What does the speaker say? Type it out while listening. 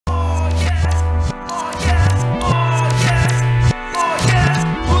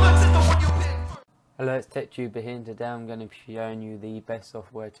Hello, it's TechTuber here, and today I'm going to be showing you the best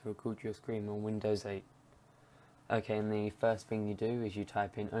software to record your screen on Windows 8. Okay, and the first thing you do is you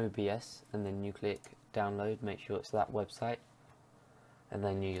type in OBS and then you click download, make sure it's that website, and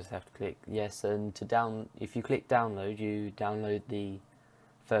then you just have to click yes. And if you click download, you download the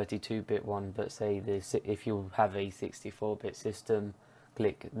 32-bit one, but say this, if you have a 64-bit system,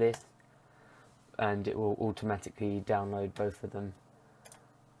 click this and it will automatically download both of them.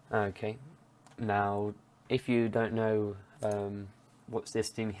 Okay. Now, if you don't know what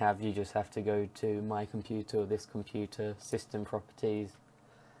system you have, you just have to go to My Computer or This Computer, System Properties,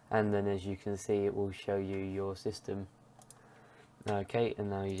 and then as you can see it will show you your system. Okay,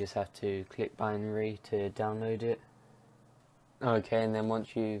 and now you just have to click binary to download it. Okay, and then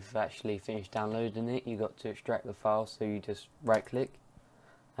once you've actually finished downloading it, you got to extract the file, so you just right click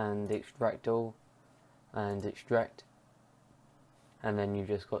and extract all and extract. And then you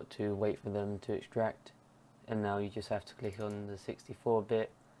just got to wait for them to extract, and now you just have to click on the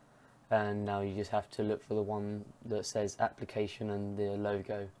 64-bit, and now you just have to look for the one that says application and the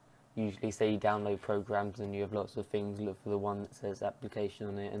logo. Usually say you download programs and you have lots of things, look for the one that says application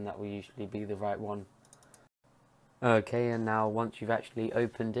on it, and that will usually be the right one. Okay, and now once you've actually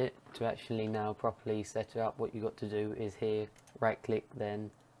opened it, to actually now properly set it up, what you got to do is here, right click,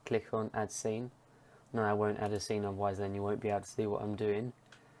 then click on add scene. No, I won't add a scene, otherwise then you won't be able to see what I'm doing.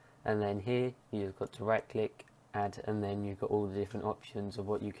 And then here you've got to right click, add, and then you've got all the different options of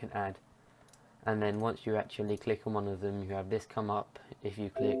what you can add. And then once you actually click on one of them, you have this come up. If you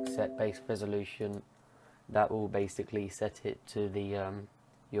click set base resolution, that will basically set it to the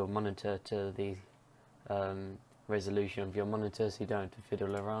your monitor, to the resolution of your monitor, so you don't have to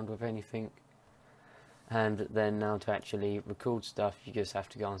fiddle around with anything. And then now to actually record stuff, you just have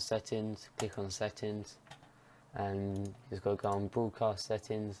to go on settings, click on settings, and you just got to go on broadcast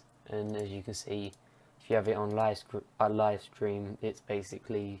settings. And as you can see, if you have it on live stream, it's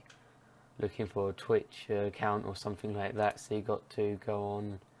basically looking for a Twitch account or something like that. So you got to go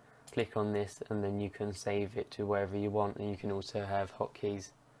on, click on this, and then you can save it to wherever you want. And you can also have hotkeys,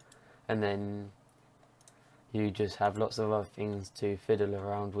 and then you just have lots of other things to fiddle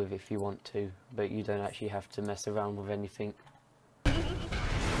around with if you want to, but you don't actually have to mess around with anything.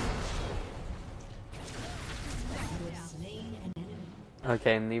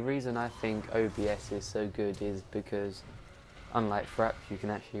 Okay, and the reason I think OBS is so good is because, unlike Fraps, you can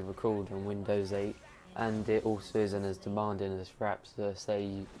actually record on Windows 8, and it also isn't as demanding as Fraps.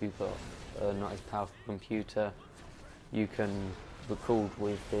 Say you've got a not as powerful computer, you can record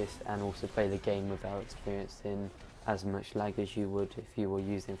with this and also play the game without experiencing as much lag as you would if you were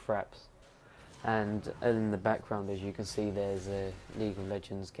using Fraps. And in the background, as you can see, there's a League of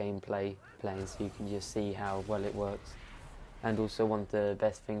Legends gameplay playing, so you can just see how well it works. And also one of the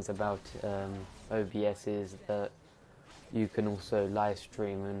best things about OBS is that you can also live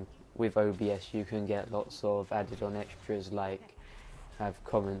stream, and with OBS you can get lots of added on extras, like have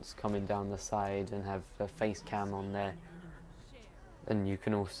comments coming down the side and have a face cam on there. And you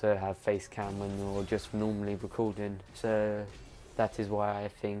can also have face cam when you're just normally recording. So that is why I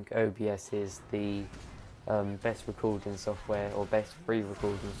think OBS is the best recording software, or best free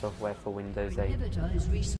recording software for Windows 8.